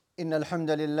إن الحمد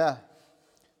لله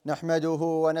نحمده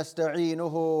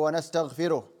ونستعينه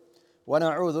ونستغفره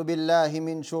ونعوذ بالله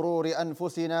من شرور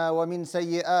أنفسنا ومن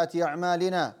سيئات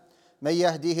أعمالنا من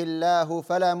يهده الله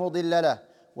فلا مضل له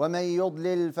ومن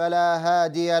يضلل فلا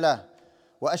هادي له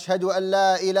وأشهد أن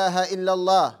لا إله إلا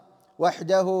الله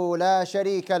وحده لا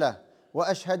شريك له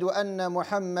وأشهد أن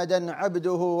محمدا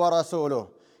عبده ورسوله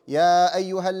يا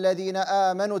أيها الذين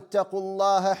آمنوا اتقوا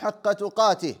الله حق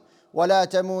تقاته ولا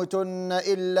تموتن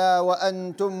إلا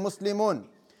وأنتم مسلمون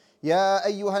يا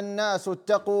أيها الناس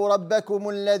اتقوا ربكم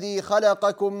الذي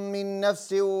خلقكم من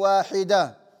نفس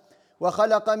واحدة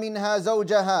وخلق منها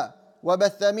زوجها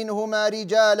وبث منهما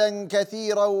رجالا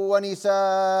كثيرا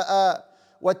ونساء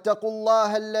واتقوا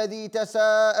الله الذي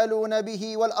تساءلون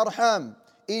به والأرحام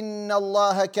إن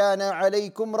الله كان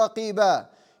عليكم رقيبا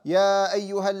يا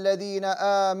أيها الذين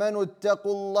آمنوا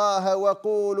اتقوا الله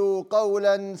وقولوا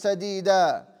قولا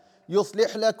سديدا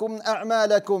يصلح لكم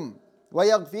أعمالكم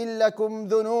ويغفر لكم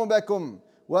ذنوبكم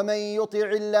ومن يطع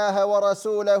الله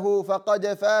ورسوله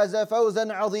فقد فاز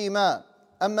فوزا عظيما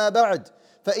أما بعد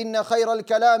فإن خير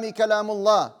الكلام كلام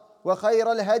الله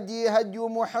وخير الهدي هدي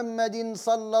محمد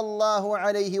صلى الله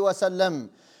عليه وسلم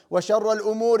وشر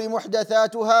الأمور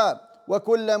محدثاتها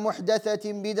وكل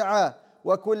محدثة بدعة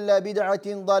وكل بدعة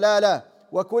ضلالة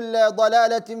وكل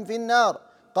ضلالة في النار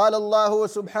قال الله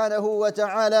سبحانه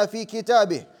وتعالى في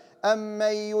كتابه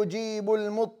أمن يجيب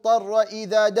المضطر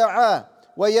إذا دعاه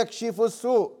ويكشف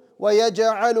السوء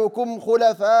ويجعلكم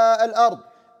خلفاء الأرض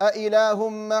أإله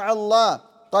مع الله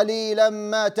قليلا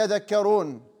ما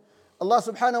تذكرون. Allah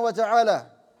subhanahu wa ta'ala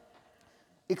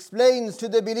explains to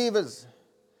the believers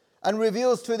and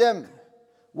reveals to them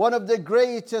one of the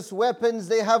greatest weapons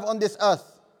they have on this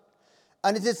earth.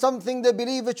 And it is something the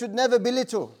believer should never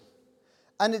belittle.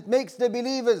 And it makes the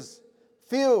believers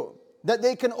feel that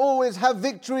they can always have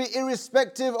victory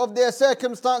irrespective of their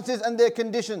circumstances and their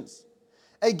conditions.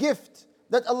 A gift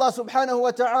that Allah subhanahu wa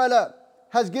ta'ala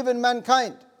has given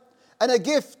mankind. And a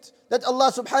gift that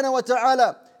Allah subhanahu wa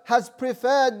ta'ala has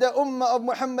preferred the ummah of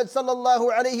Muhammad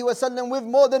sallallahu alayhi wa sallam with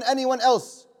more than anyone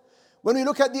else. When we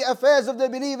look at the affairs of the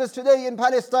believers today in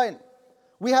Palestine,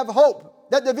 we have hope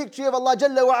that the victory of Allah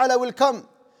Jalla wa Ala will come,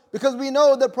 because we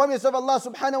know the promise of Allah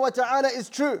subhanahu wa ta'ala is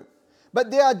true. But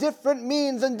there are different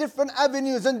means and different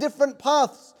avenues and different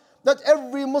paths that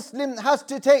every Muslim has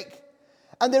to take.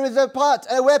 And there is a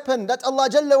weapon that Allah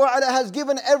Jalla wa Ala has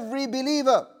given every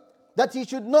believer that he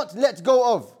should not let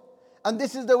go of. And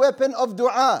this is the weapon of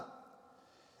dua.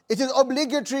 It is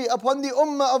obligatory upon the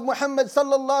ummah of Muhammad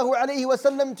sallallahu alayhi wa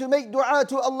sallam to make dua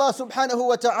to Allah subhanahu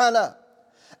wa ta'ala.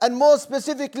 And more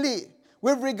specifically,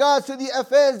 with regards to the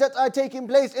affairs that are taking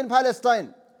place in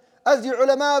Palestine. As the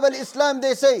ulama of Islam,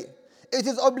 they say, it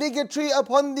is obligatory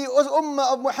upon the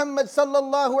ummah of Muhammad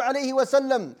sallallahu alayhi wa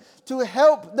sallam to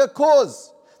help the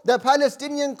cause, the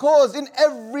Palestinian cause, in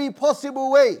every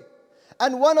possible way.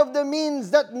 And one of the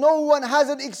means that no one has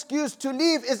an excuse to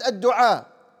leave is a dua.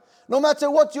 No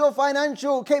matter what your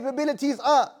financial capabilities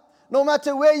are, no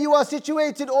matter where you are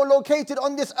situated or located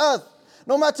on this earth,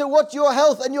 no matter what your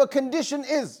health and your condition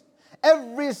is,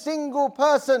 every single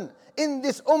person in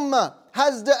this ummah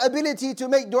has the ability to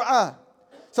make dua.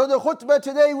 So the khutbah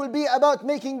today will be about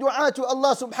making dua to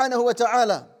Allah subhanahu wa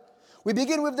ta'ala. We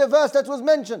begin with the verse that was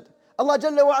mentioned. Allah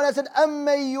Jalla wa Ala said,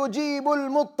 أَمَّن يُجِيبُ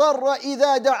الْمُضْطَرَّ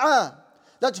إِذَا دَعَاهُ.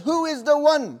 That who is the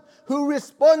one who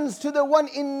responds to the one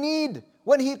in need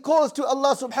when he calls to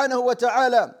Allah subhanahu wa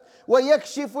ta'ala.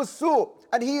 وَيَكْشِفُ السُّوء.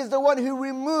 And he is the one who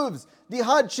removes the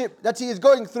hardship that he is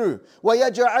going through.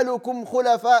 وَيَجْعَلُكُمْ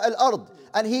خُلَفَاءَ الْأَرْضِ.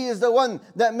 And he is the one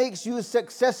that makes you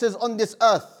successors on this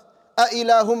earth.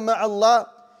 أَإِلَهٌ مَعَ اللَّهِ.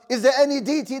 Is there any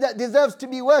deity that deserves to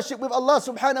be worshipped with Allah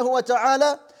subhanahu wa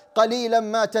ta'ala? قَلِيلًا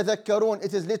مَا تَذَكَّرُونَ.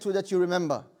 It is little that you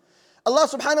remember. Allah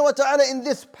subhanahu wa ta'ala in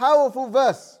this powerful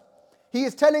verse, He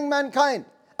is telling mankind,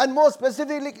 and more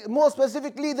specifically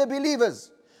the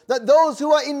believers, that those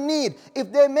who are in need,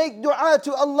 if they make dua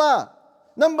to Allah,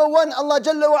 number one, Allah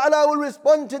Jalla wa Ala will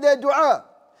respond to their dua.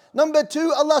 Number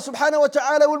two, Allah subhanahu wa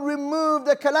ta'ala will remove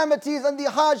the calamities and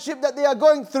the hardship that they are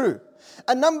going through.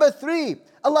 And number three,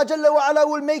 Allah Jalla wa Ala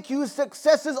will make you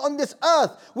successors on this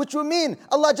earth, which will mean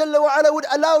Allah Jalla wa Ala would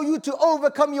allow you to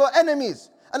overcome your enemies.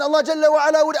 And Allah Jalla wa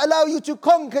Ala would allow you to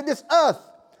conquer this earth.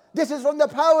 This is from the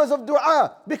powers of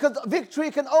dua, because victory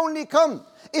can only come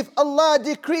if Allah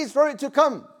decrees for it to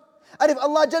come. And if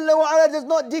Allah Jalla wa Ala does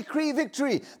not decree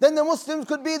victory, then the Muslims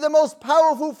could be the most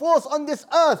powerful force on this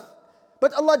earth.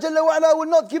 But Allah Jalla wa Ala will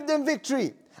not give them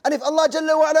victory. And if Allah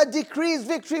Jalla wa Ala decrees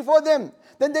victory for them,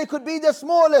 then they could be the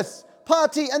smallest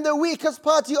party and the weakest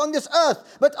party on this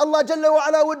earth. But Allah Jalla wa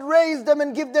Ala would raise them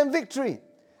and give them victory.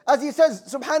 As he says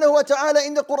subhanahu wa ta'ala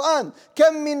in the Quran,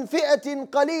 كَم مِّن فِئَةٍ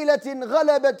قَلِيلَةٍ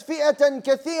غَلَبَتْ فِئَةً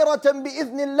كَثِيرَةً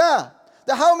بِإِذْنِ اللَّهِ.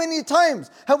 That how many times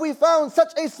have we found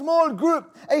such a small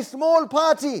group, a small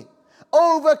party,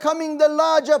 overcoming the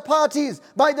larger parties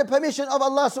by the permission of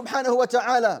Allah subhanahu wa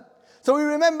ta'ala. So we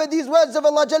remember these words of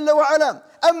Allah Jalla wa Ala.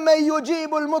 أَمَّن يُجِيبُ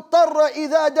الْمُضْطَرَّ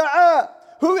إِذَا دَعَاهُ.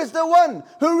 Who is the one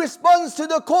who responds to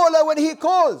the caller when he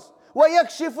calls?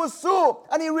 وَيَكْشِفُ السُّوءَ.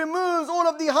 And he removes all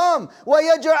of the harm.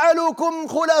 وَيَجْعَلُكُمْ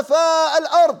خُلَفَاءَ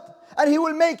الْأَرْضِ. And he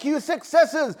will make you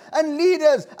successors and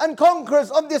leaders and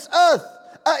conquerors of this earth.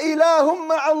 أَإِلَهٌ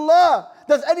مَعَ اللَّهِ.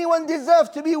 Does anyone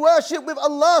deserve to be worshipped with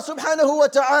Allah subhanahu wa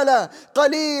ta'ala?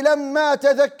 قَلِيلًا مَا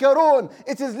تَذَكَّرُونَ.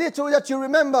 It is little that you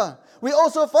remember. We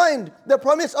also find the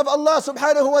promise of Allah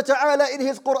subhanahu wa ta'ala in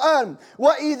His Quran.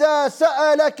 وَإِذَا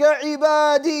سَأَلَكَ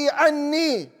عِبَادِي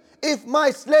عَنِّي. If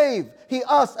my slave, he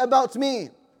asks about me.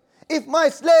 If my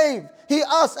slave, he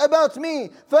asks about me.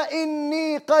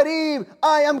 فَإِنِّي قَرِيبٌ.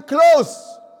 I am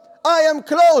close. I am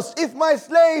close. If my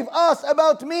slave asks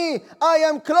about me, I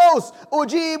am close.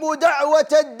 أُجِيبُ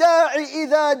دَعْوَةَ الدَّاعِ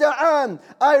إِذَا دَعَانِ.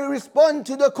 I respond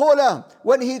to the caller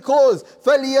when he calls.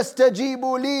 فَلْيَسْتَجِيبُوا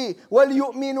لِي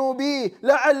وَلْيُؤْمِنُوا بِي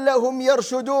لَعَلَّهُمْ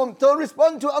يَرْشُدُونَ. So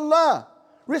respond to Allah.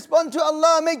 Respond to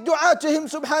Allah. Make dua to Him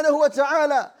subhanahu wa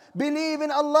ta'ala. Believe in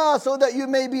Allah so that you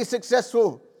may be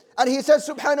successful. And He says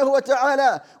subhanahu wa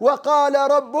ta'ala, وَقَالَ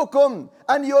رَبُّكُمْ.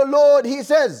 And your Lord, He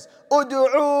says,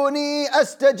 أُدْعُونِي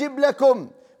أَسْتَجِبْ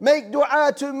لَكُمْ. Make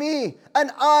dua to me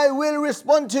and I will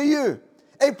respond to you.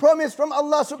 A promise from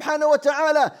Allah subhanahu wa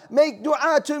ta'ala. Make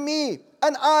dua to me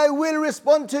and I will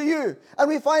respond to you. And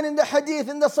we find in the hadith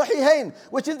in the Sahihain,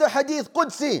 which is the hadith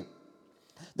Qudsi,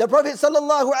 the Prophet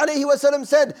sallallahu alayhi wa sallam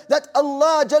said that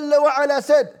Allah Jalla wa Ala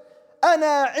said,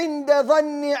 أَنَا عِنْدَ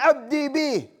ظَنِّ عَبْدِي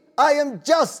بِي. I am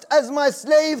just as my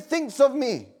slave thinks of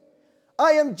me.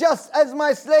 I am just as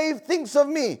my slave thinks of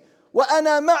me.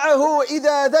 وَأَنَا مَعَهُ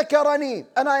إِذَا ذَكَرَنِي.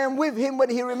 And I am with him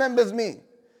when he remembers me.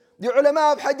 The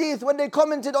ulama of hadith, when they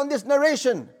commented on this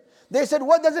narration, they said,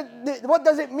 what does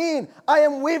it mean? I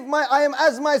am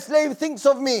as my slave thinks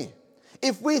of me.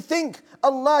 If we think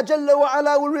Allah Jalla wa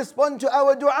Ala will respond to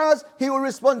our du'as, He will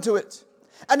respond to it.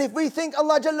 And if we think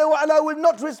Allah Jalla wa Ala will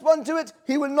not respond to it,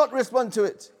 He will not respond to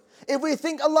it. If we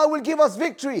think Allah will give us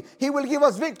victory, He will give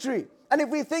us victory. And if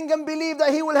we think and believe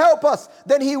that He will help us,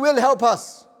 then He will help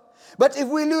us. But if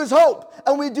we lose hope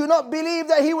and we do not believe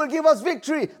that He will give us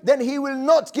victory, then He will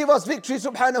not give us victory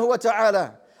subhanahu wa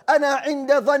ta'ala. أَنَا عِنْدَ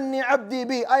ظَنِّ عَبْدِي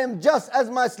بِي. I am just as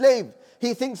my slave,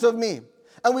 he thinks of me.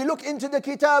 And we look into the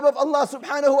kitab of Allah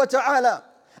subhanahu wa ta'ala.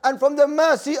 And from the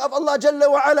mercy of Allah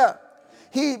Jalla wa Ala,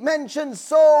 He mentions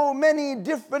so many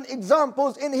different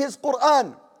examples in His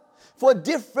Quran for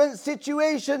different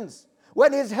situations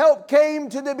when His help came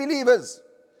to the believers.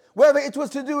 Whether it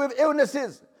was to do with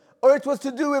illnesses, or it was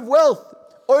to do with wealth,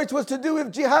 or it was to do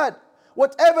with jihad.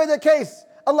 Whatever the case,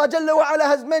 Allah Jalla wa Ala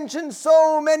has mentioned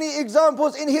so many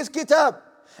examples in His kitab.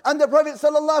 And the Prophet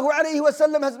sallallahu alaihi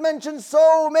wasallam has mentioned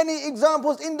so many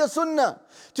examples in the Sunnah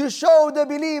to show the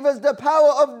believers the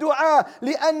power of dua.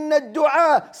 لِأَنَّ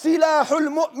الدُّعَاء سِلَاحُ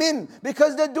الْمُؤْمِنِ.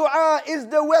 Because the dua is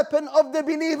the weapon of the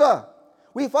believer.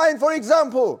 We find, for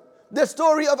example, the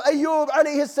story of Ayyub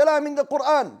alayhi salam in the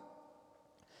Quran.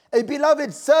 A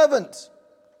beloved servant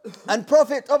and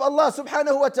prophet of Allah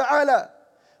subhanahu wa ta'ala.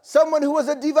 Someone who was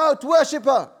a devout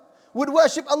worshipper, would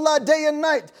worship Allah day and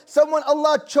night. Someone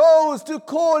Allah chose to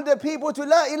call the people to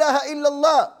La ilaha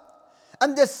illallah.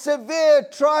 And the severe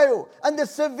trial and the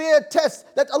severe test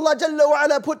that Allah Jalla wa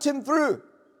Ala put him through.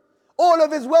 All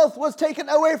of his wealth was taken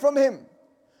away from him.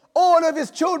 All of his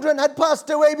children had passed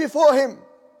away before him.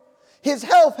 His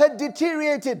health had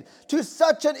deteriorated to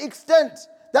such an extent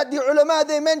that the ulama,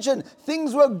 they mentioned,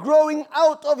 things were growing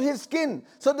out of his skin.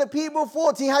 So the people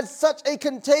thought he had such a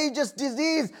contagious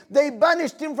disease. They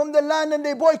banished him from the land and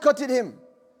they boycotted him.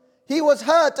 He was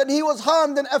hurt and he was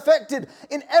harmed and affected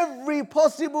in every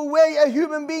possible way a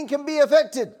human being can be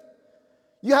affected.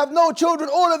 You have no children.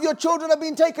 All of your children have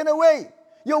been taken away.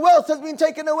 Your wealth has been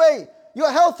taken away. Your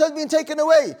health has been taken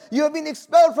away. You have been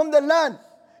expelled from the land.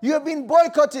 You have been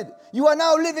boycotted. You are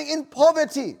now living in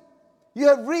poverty. You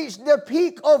have reached the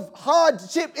peak of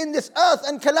hardship in this earth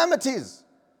and calamities.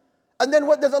 And then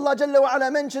what does Allah Jalla wa Ala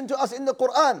mention to us in the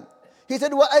Quran? He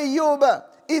said, وَأَيُّوبَ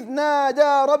إِذْ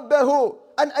نَادَى رَبَّهُ.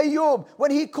 And Ayyub, when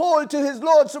he called to his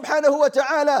Lord subhanahu wa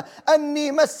ta'ala,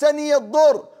 أَنِّي مَسَّنِيَ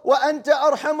الضُّرُّ وَأَنْتَ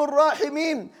أَرْحَمُ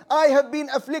الرَّاحِمِينَ. I have been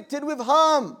afflicted with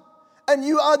harm, and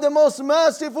you are the most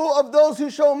merciful of those who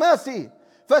show mercy.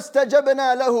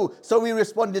 فَاسْتَجَبْنَا لَهُ. So we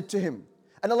responded to him.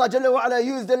 And Allah Jalla wa Ala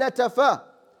used the letter fa.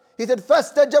 He said,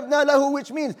 فَاسْتَجَبْنَا لَهُ,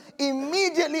 which means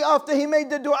immediately after he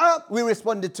made the dua, we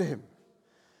responded to him.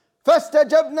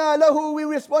 فَاسْتَجَبْنَا لَهُ, we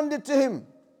responded to him.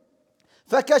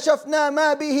 فَكَشَفْنَا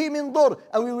مَا بِهِ مِنْ ضُرٍّ,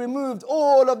 and we removed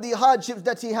all of the hardships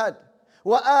that he had.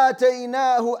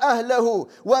 وَآتَيْنَاهُ أَهْلَهُ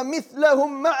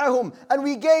وَمِثْلَهُمْ مَعَهُمْ, and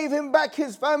we gave him back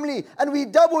his family and we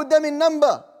doubled them in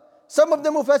number. Some of the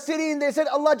Mufassirin, they said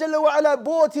Allah Jalla wa Ala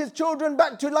brought his children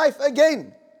back to life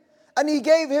again, and he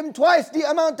gave him twice the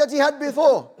amount that he had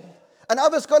before. And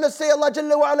other scholars say Allah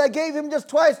Jalla wa Ala gave him just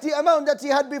twice the amount that he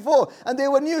had before, and they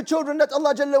were new children that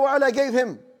Allah Jalla wa Ala gave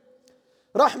him.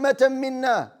 رَحْمَةً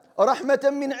مِنَّا رَحْمَةً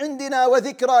مِّنْ عِنْدِنَا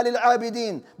وَذِكْرَى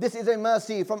لِلْعَابِدِينَ. This is a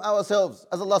mercy from ourselves,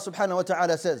 as Allah subhanahu wa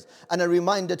ta'ala says, and a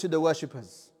reminder to the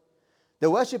worshippers. The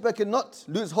worshipper cannot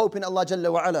lose hope in Allah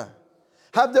Jalla wa Ala.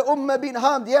 Have the ummah been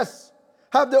harmed? Yes.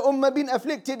 Have the ummah been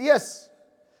afflicted? Yes.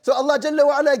 So Allah Jalla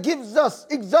wa Ala gives us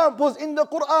examples in the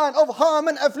Quran of harm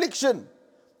and affliction,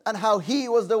 and how He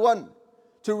was the one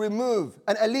to remove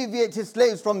and alleviate His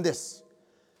slaves from this.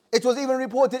 It was even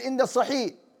reported in the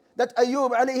Sahih that Ayyub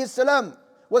alayhi salam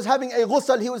was having a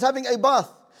ghusl, he was having a bath.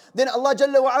 Then Allah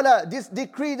Jalla wa Ala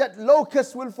decreed that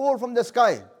locusts will fall from the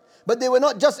sky. But they were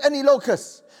not just any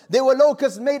locusts. They were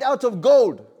locusts made out of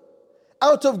gold.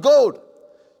 Out of gold.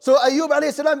 So Ayyub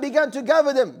alayhi salam began to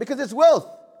gather them because it's wealth.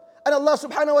 And Allah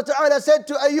subhanahu wa ta'ala said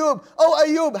to Ayyub, "Oh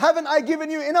Ayyub, haven't I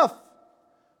given you enough?"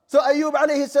 So Ayyub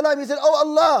alayhi salam, he said, "Oh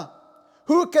Allah,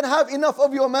 who can have enough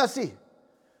of your mercy?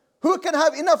 Who can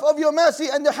have enough of your mercy?"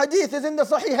 And the hadith is in the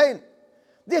Sahihain.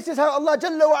 This is how Allah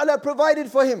Jalla wa Ala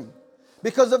provided for him,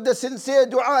 because of the sincere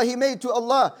dua he made to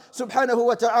Allah subhanahu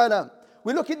wa ta'ala.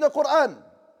 We look in the Quran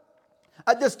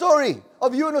at the story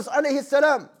of Yunus alayhi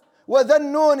salam.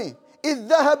 وَذَنُّونِ إِذْ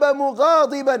ذَهَبَ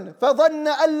مُغَاضِبًا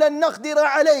فَظَنَّ أَن لَّن نَّقْدِرَ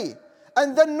عَلَيْهِ.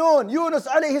 And Dhannun, Yunus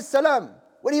alayhi salam,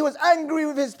 when he was angry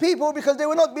with his people because they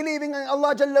were not believing in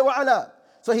Allah Jalla wa Ala,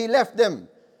 so he left them,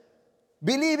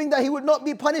 believing that he would not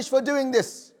be punished for doing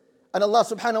this. And Allah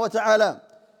subhanahu wa ta'ala,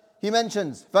 He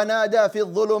mentions, فَنَادَى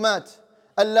فِي الظُّلُمَاتِ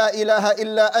أَن لَا إِلَهَ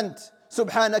إِلَّا أَنْتَ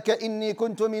سُبْحَانَكَ إِنِّي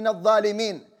كُنْتُ مِنَ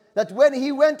الظَّالِمِينَ. That when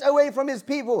he went away from his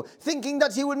people, thinking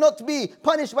that he would not be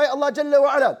punished by Allah Jalla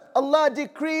wa Ala, Allah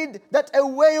decreed that a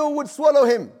whale would swallow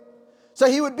him. So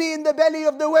he would be in the belly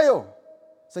of the whale.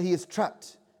 So he is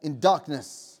trapped in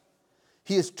darkness.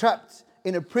 He is trapped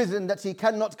in a prison that he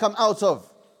cannot come out of.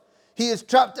 He is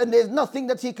trapped and there's nothing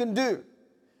that he can do.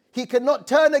 He cannot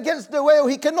turn against the whale.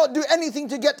 He cannot do anything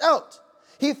to get out.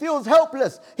 He feels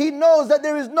helpless. He knows that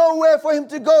there is nowhere for him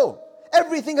to go.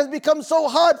 Everything has become so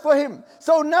hard for him,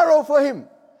 so narrow for him.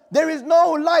 There is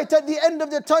no light at the end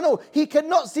of the tunnel. He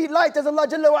cannot see light, as Allah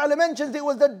Jalla wa Ala mentions. It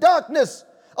was the darkness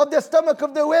of the stomach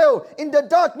of the whale, in the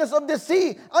darkness of the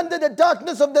sea, under the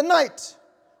darkness of the night.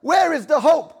 Where is the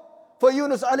hope for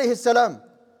Yunus alayhi salam?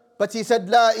 But he said,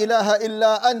 "La ilaha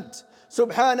illa ant,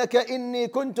 subhanaka inni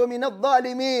kuntu min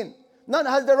al-zalimin." None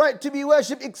has the right to be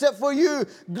worshipped except for you.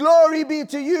 Glory be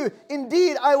to you.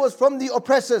 Indeed, I was from the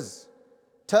oppressors.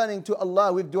 Turning to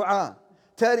Allah with dua,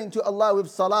 turning to Allah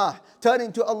with salah,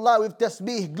 turning to Allah with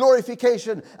tasbih,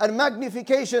 glorification and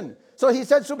magnification. So he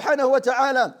said, subhanahu wa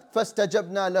ta'ala,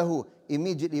 فَاسْتَجَبْنَا لَهُ.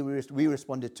 Immediately we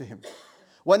responded to him.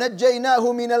 وَنَجَّيْنَاهُ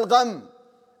مِنَ الْغَمِّ.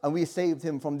 And we saved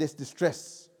him from this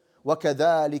distress.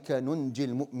 وَكَذَلِكَ نُنْجِي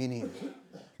الْمُؤْمِنِينَ.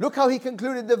 Look how he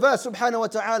concluded the verse, subhanahu wa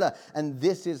ta'ala. And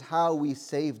this is how we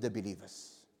save the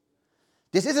believers.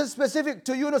 This isn't specific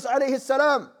to Yunus alayhi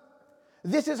salam.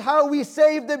 This is how we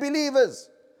save the believers.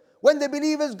 When the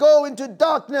believers go into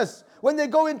darkness, when they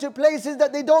go into places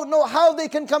that they don't know how they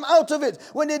can come out of it,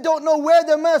 when they don't know where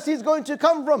the mercy is going to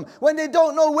come from, when they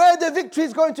don't know where the victory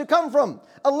is going to come from,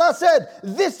 Allah said,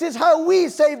 this is how we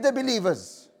save the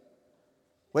believers.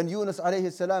 When Yunus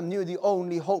alayhi salam knew the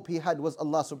only hope he had was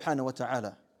Allah subhanahu wa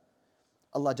ta'ala,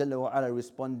 Allah Jalla wa Ala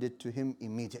responded to him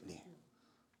immediately.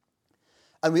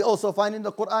 And we also find in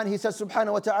the Quran, He says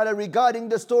subhanahu wa ta'ala regarding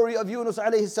the story of Yunus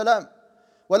alayhi salam,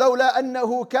 وَلَوْلَا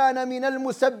أَنَّهُ كَانَ مِنَ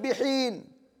الْمُسَبِّحِينَ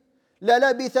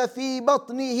لَلَبِثَ فِي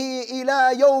بَطْنِهِ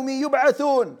إِلَى يَوْمِ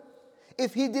يُبْعَثُونَ.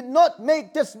 If he did not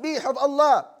make tasbih of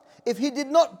Allah, if he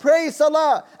did not pray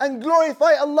salah and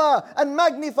glorify Allah and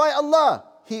magnify Allah,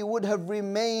 he would have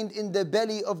remained in the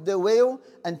belly of the whale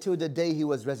until the day he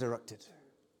was resurrected.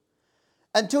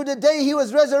 Until the day he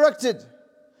was resurrected.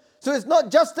 So it's not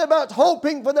just about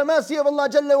hoping for the mercy of Allah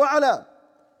Jalla wa Ala.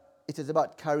 It is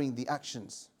about carrying the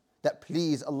actions that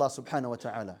please Allah subhanahu wa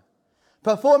ta'ala.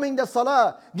 Performing the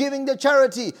salah, giving the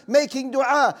charity, making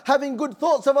dua, having good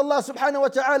thoughts of Allah subhanahu wa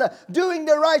ta'ala, doing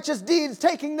the righteous deeds,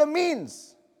 taking the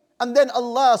means. And then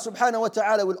Allah subhanahu wa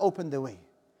ta'ala will open the way.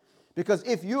 Because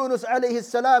if Yunus alayhi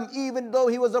salam, even though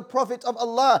he was a prophet of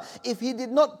Allah, if he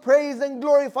did not praise and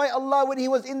glorify Allah when he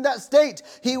was in that state,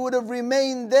 he would have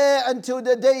remained there until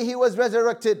the day he was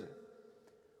resurrected.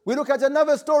 We look at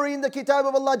another story in the Kitab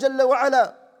of Allah Jalla wa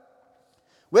Ala,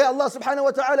 where Allah subhanahu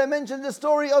wa ta'ala mentions the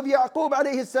story of Yaqub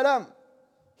alayhi salam.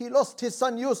 He lost his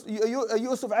son Yusuf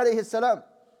alayhi salam,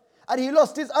 and he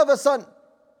lost his other son.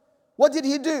 What did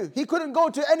he do? He couldn't go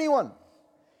to anyone.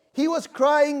 He was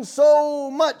crying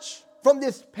so much from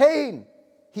this pain,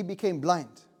 he became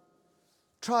blind.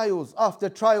 Trials after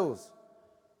trials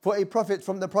for a prophet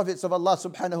from the prophets of Allah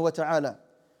subhanahu wa ta'ala.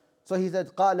 So he said,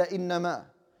 قَالَ إِنَّمَا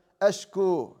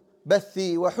أَشْكُو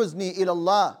بَثِّي وَحُزْنِي إِلَى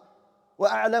اللَّهِ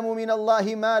وَأَعْلَمُ مِنَ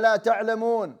اللَّهِ مَا لَا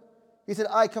تَعْلَمُونَ. He said,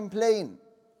 I complain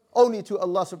only to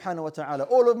Allah subhanahu wa ta'ala.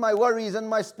 All of my worries and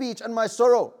my speech and my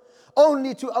sorrow,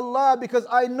 only to Allah, because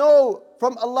I know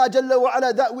from Allah Jalla wa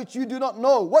Ala that which you do not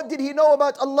know. What did he know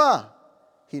about Allah?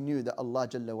 He knew that Allah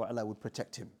Jalla wa Ala would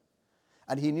protect him.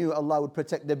 And he knew Allah would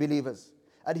protect the believers.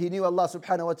 And he knew Allah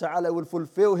subhanahu wa ta'ala would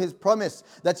fulfill his promise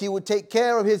that he would take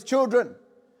care of his children.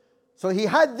 So he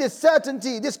had this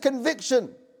certainty, this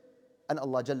conviction. And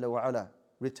Allah Jalla wa Ala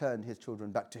returned his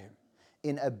children back to him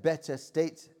in a better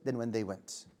state than when they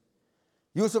went.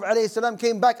 Yusuf alayhi salam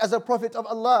came back as a prophet of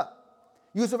Allah.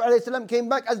 Yusuf alayhi salam came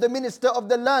back as the minister of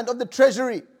the land, of the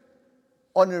treasury,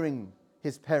 honoring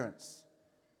his parents.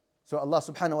 So Allah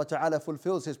subhanahu wa ta'ala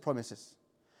fulfills his promises.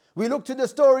 We look to the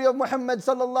story of Muhammad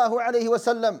sallallahu alayhi wa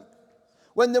sallam,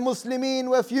 when the Muslimin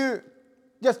were few,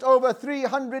 just over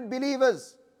 300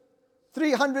 believers.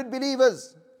 300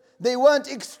 believers. They weren't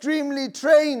extremely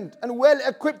trained and well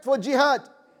equipped for jihad.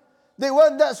 They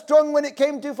weren't that strong when it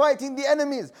came to fighting the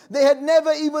enemies. They had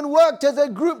never even worked as a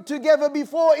group together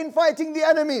before in fighting the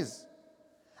enemies.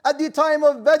 At the time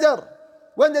of Badr,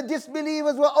 when the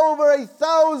disbelievers were over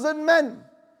 1,000 men,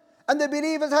 and the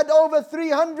believers had over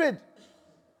 300,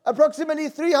 approximately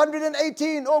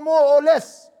 318 or more or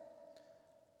less.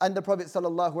 And the Prophet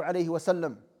sallallahu alaihi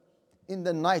wasallam, in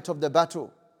the night of the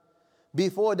battle,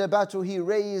 before the battle, he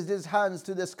raised his hands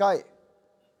to the sky,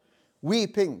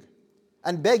 weeping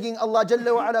and begging Allah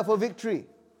Jalla wa Ala for victory.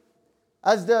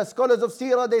 As the scholars of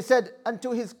Seerah, they said,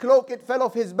 until his cloak, it fell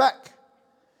off his back.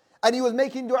 And he was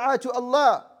making dua to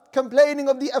Allah, complaining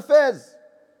of the affairs,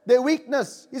 their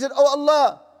weakness. He said, Oh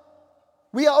Allah,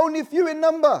 we are only few in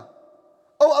number.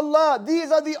 Oh Allah,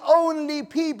 these are the only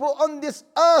people on this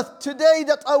earth today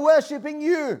that are worshipping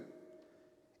you.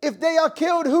 If they are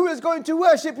killed, who is going to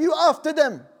worship you after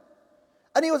them?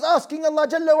 And he was asking Allah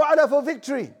Jalla wa Ala for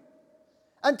victory.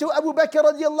 Until Abu Bakr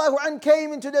radiallahu anh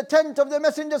came into the tent of the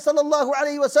Messenger sallallahu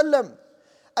alayhi wasallam,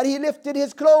 and he lifted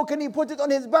his cloak and he put it on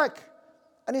his back.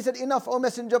 And he said, enough, O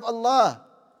Messenger of Allah.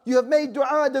 You have made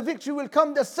dua, the victory will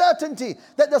come, the certainty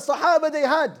that the Sahaba they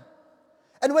had.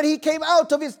 And when he came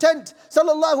out of his tent,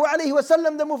 sallallahu alayhi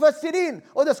wasallam, the Mufassirin,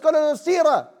 or the scholars of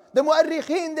Seerah, the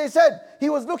Mu'arrikhin, they said, he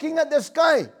was looking at the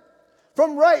sky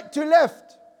from right to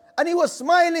left. And he was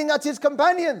smiling at his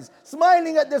companions,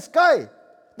 smiling at the sky.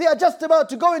 They are just about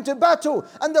to go into battle.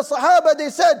 And the Sahaba, they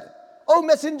said, O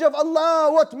Messenger of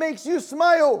Allah, what makes you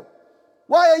smile?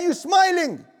 Why are you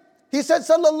smiling? He said,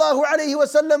 sallallahu alayhi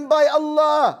wasallam, by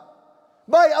Allah,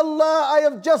 I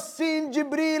have just seen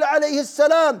Jibreel alayhi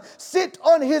salam sit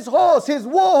on his horse, his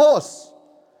war horse.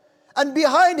 And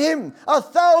behind him are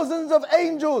thousands of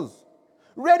angels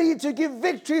ready to give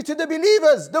victory to the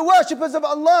believers, the worshippers of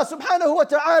Allah subhanahu wa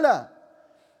ta'ala.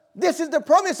 This is the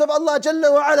promise of Allah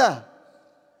Jalla wa Ala.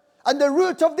 And the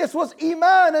root of this was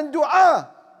Iman and Dua.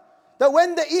 That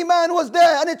when the Iman was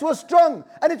there and it was strong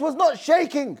and it was not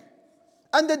shaking,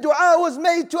 and the Dua was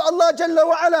made to Allah Jalla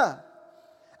wa Ala,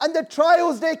 and the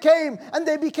trials they came and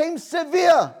they became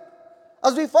severe,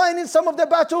 as we find in some of the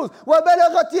battles,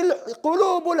 وَبَلَغَتِ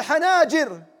الْقُلُوبُ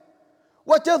الْحَنَاجِرِ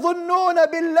وَتَظُنُّونَ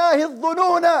بِاللَّهِ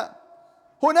الظُّنُونَ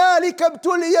هُنَالِكَ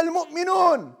ابْتُلِيَ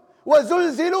الْمُؤْمِنُونَ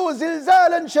وَزُلْزِلُوا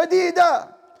زِلْزَالًا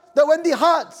شَدِيدًا. That when the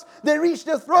hearts, they reach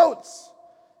the throats,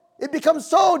 it becomes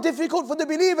so difficult for the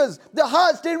believers. The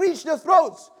hearts, they reach the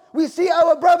throats. We see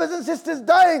our brothers and sisters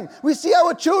dying. We see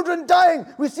our children dying.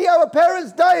 We see our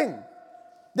parents dying.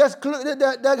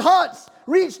 The hearts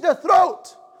reach the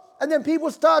throat. And then people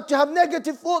start to have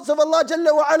negative thoughts of Allah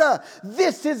Jalla wa Ala.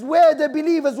 This is where the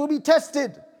believers will be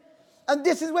tested. And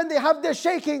this is when they have their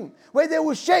shaking, where they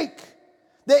will shake.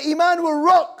 Their Iman will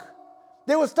rock.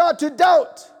 They will start to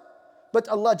doubt. But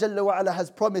Allah Jalla wa Ala has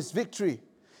promised victory.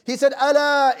 He said,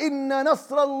 Ala inna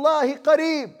nasrallahi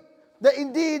qareeb. That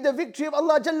indeed the victory of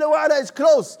Allah Jalla wa Ala is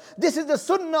close. This is the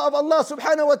sunnah of Allah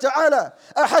subhanahu wa ta'ala.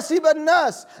 أَحَسِبَ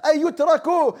النَّاسِ أَن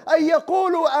يُتْرَكُوا أَن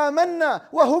يَقُولُوا آمَنَّا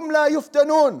وَهُمْ لَا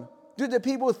يُفْتَنُونَ. Do the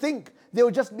people think they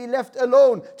will just be left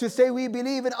alone to say we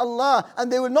believe in Allah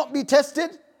and they will not be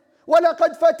tested?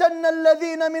 وَلَقَدْ فَتَنَّ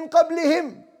الَّذِينَ مِنْ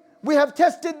قَبْلِهِمْ. We have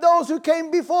tested those who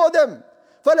came before them.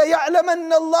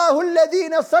 فَلَيَعْلَمَنَّ اللَّهُ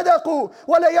الَّذِينَ صَدَقُوا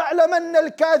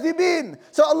وَلَيَعْلَمَنَّ الْكَاذِبِينَ.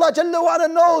 So Allah Jalla wa Ala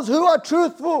knows who are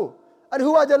truthful and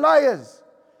who are the liars.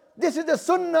 This is the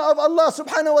sunnah of Allah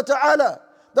subhanahu wa ta'ala,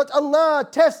 that Allah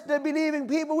tests the believing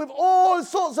people with all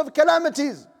sorts of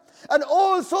calamities and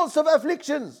all sorts of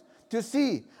afflictions to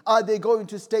see, are they going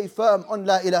to stay firm on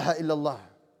La ilaha illallah?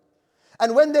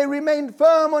 And when they remain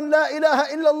firm on La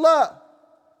ilaha illallah,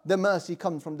 the mercy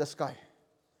comes from the sky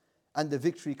and the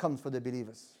victory comes for the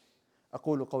believers.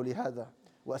 أقول قولي هذا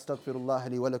وأستغفر الله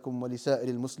لي ولكم ولسائر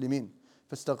المسلمين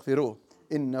فاستغفروه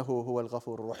إنه هو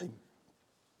الغفور الرحيم.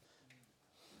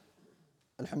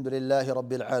 الحمد لله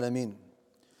رب العالمين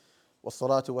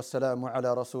والصلاة والسلام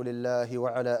على رسول الله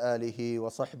وعلى آله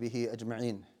وصحبه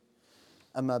أجمعين.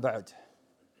 أما بعد.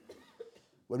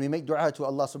 When we make dua to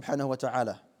Allah subhanahu wa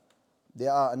ta'ala,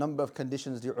 there are a number of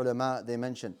conditions the ulama they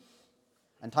mention.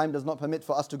 And time does not permit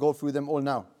for us to go through them all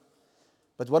now.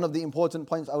 But one of the important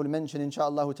points I will mention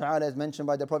inshaAllah ta'ala is mentioned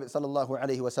by the Prophet sallallahu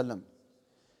alayhi wa sallam.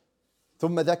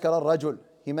 ثم ذكر الرجل.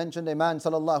 He mentioned a man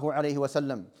sallallahu alayhi wa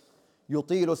sallam.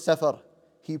 يطيل السفر.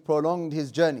 He prolonged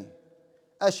his journey.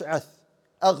 أشعث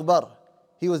أغبر.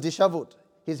 He was disheveled.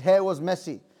 His hair was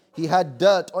messy. He had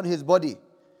dirt on his body.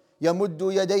 يمد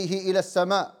يديه إلى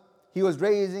السماء. He was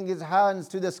raising his hands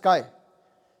to the sky.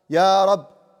 يا رب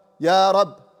يا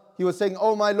رب. He was saying,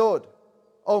 oh my Lord,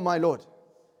 oh my Lord.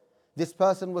 This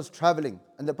person was traveling.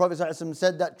 And the Prophet ﷺ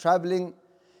said that traveling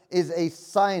is a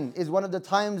sign, is one of the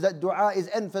times that dua is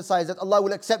emphasized, that Allah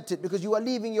will accept it, because you are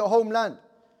leaving your homeland.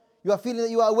 You are feeling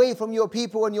that you are away from your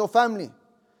people and your family.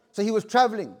 So he was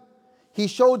traveling. He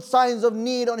showed signs of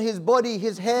need on his body,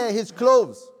 his hair, his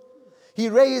clothes. He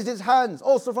raised his hands.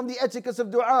 Also from the etiquette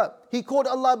of dua, he called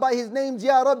Allah by his names,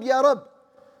 Ya Rab, Ya Rab.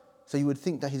 So you would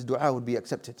think that his dua would be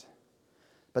accepted.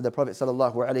 But the Prophet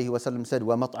ﷺ said,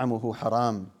 وَمَطْعَمُهُ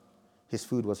حَرَامٌ. His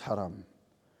food was haram.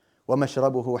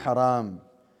 وَمَشْرَبُهُ حَرَامٌ.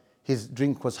 His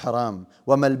drink was haram.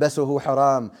 وَمَلْبَسُهُ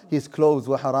حَرَامٌ. His clothes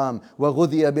were haram.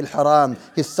 وَغُذِيَ بِالْحَرَامِ.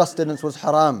 His sustenance was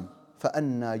haram.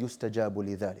 فَأَنَّا يُسْتَجَابُ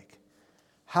لِذَلِكَ.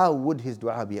 How would his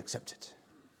dua be accepted?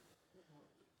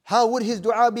 How would his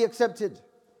dua be accepted?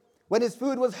 When his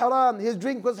food was haram, his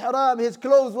drink was haram, his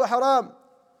clothes were haram,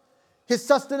 his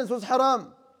sustenance was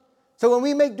haram. So when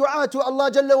we make dua to Allah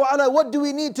Jalla wa Ala, what do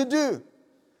we need to do?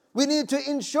 We need to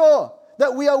ensure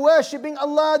that we are worshipping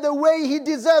Allah the way He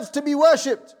deserves to be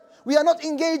worshipped. We are not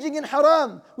engaging in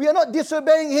haram. We are not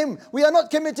disobeying Him. We are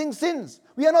not committing sins.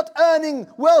 We are not earning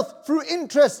wealth through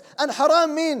interest and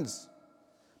haram means.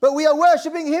 But we are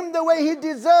worshipping Him the way He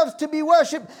deserves to be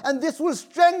worshipped. And this will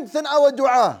strengthen our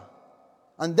dua.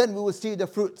 And then we will see the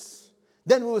fruits.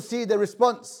 Then we will see the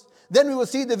response. Then we will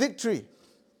see the victory.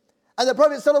 And the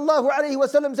Prophet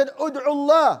ﷺ said, "Ud'u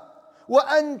Allah wa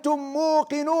antum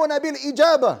muqinun bil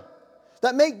ijabah."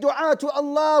 That make dua to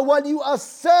Allah while you are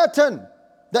certain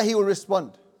that He will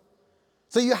respond.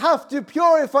 So you have to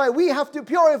purify, we have to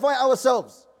purify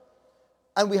ourselves.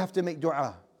 And we have to make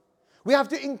dua. We have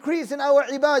to increase in our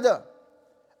ibadah.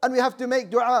 And we have to make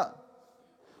dua.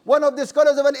 One of the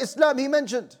scholars of Islam, he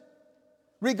mentioned,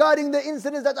 regarding the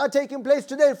incidents that are taking place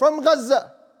today from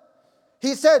Gaza,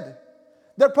 he said,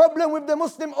 the problem with the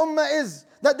Muslim Ummah is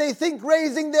that they think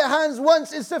raising their hands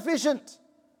once is sufficient.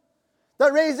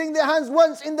 That raising their hands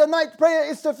once in the night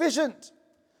prayer is sufficient.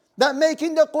 That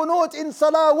making the qunut in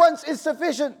salah once is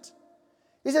sufficient.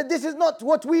 He said, this is not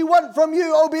what we want from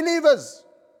you, O believers.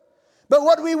 But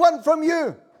what we want from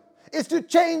you is to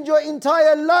change your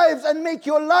entire lives and make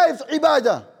your lives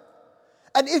ibadah.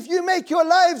 And if you make your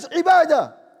lives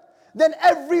ibadah, then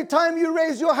every time you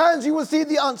raise your hands, you will see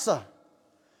the answer.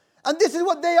 And this is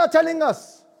what they are telling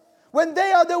us. When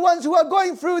they are the ones who are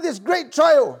going through this great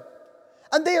trial,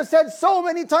 and they have said so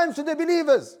many times to the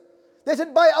believers, they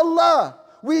said, by Allah,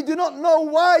 we do not know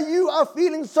why you are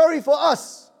feeling sorry for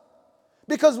us.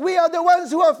 Because we are the ones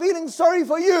who are feeling sorry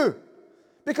for you.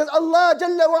 Because Allah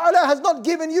Jalla wa Ala has not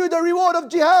given you the reward of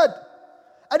jihad.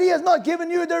 And He has not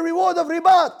given you the reward of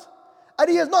ribat. And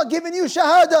He has not given you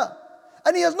shahada.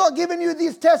 And He has not given you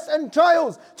these tests and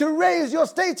trials to raise your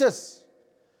status.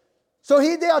 So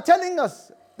they are telling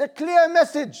us the clear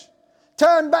message.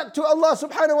 Turn back to Allah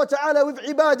subhanahu wa ta'ala with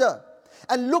ibadah.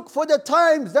 And look for the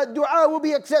times that dua will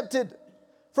be accepted.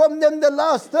 From them the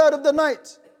last third of the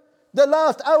night. The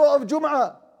last hour of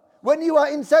Jumu'ah. When you are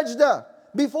in sajda.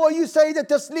 Before you say the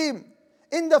taslim.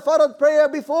 In the farad prayer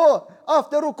before,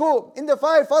 after ruku. In the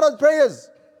 5 farad prayers.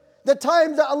 The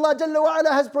times that Allah Jalla wa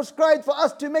Ala has prescribed for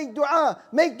us to make dua.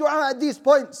 Make dua at these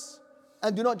points.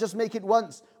 And do not just make it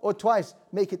once or twice,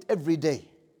 make it every day.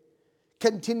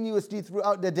 Continuously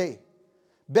throughout the day.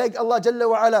 Beg Allah Jalla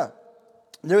wa Ala.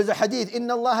 There is a hadith,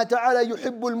 Inna Allah Ta'ala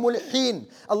yuhibbul mulhin.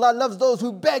 Allah loves those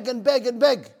who beg and beg and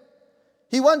beg.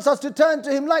 He wants us to turn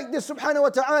to Him like this, subhanahu wa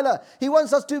ta'ala. He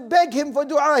wants us to beg Him for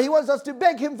dua. He wants us to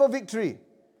beg Him for victory.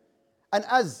 And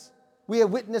as we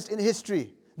have witnessed in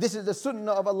history, this is the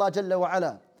sunnah of Allah Jalla wa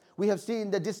Ala. We have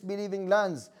seen the disbelieving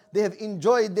lands, they have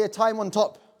enjoyed their time on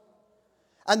top.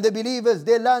 And the believers,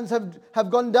 their lands have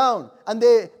gone down, and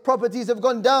their properties have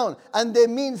gone down, and their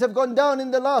means have gone down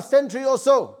in the last century or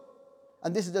so.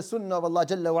 And this is the sunnah of Allah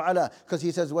Jalla wa Ala, because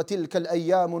He says, وَتِلْكَ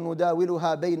الْأَيَّامُ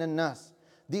نُدَاوِلُهَا بَيْنَ النَّاسِ.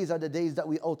 These are the days that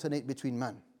we alternate between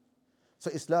man.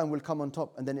 So Islam will come on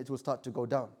top, and then it will start to go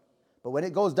down. But when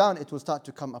it goes down, it will start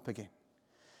to come up again.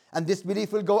 And this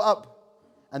belief will go up,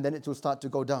 and then it will start to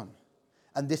go down.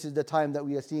 And this is the time that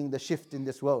we are seeing the shift in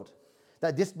this world.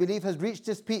 That this belief has reached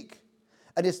its peak.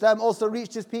 And Islam also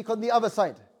reached its peak on the other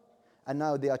side. And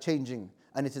now they are changing.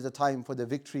 And it is a time for the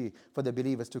victory for the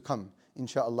believers to come.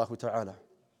 Insha'Allah ta'ala.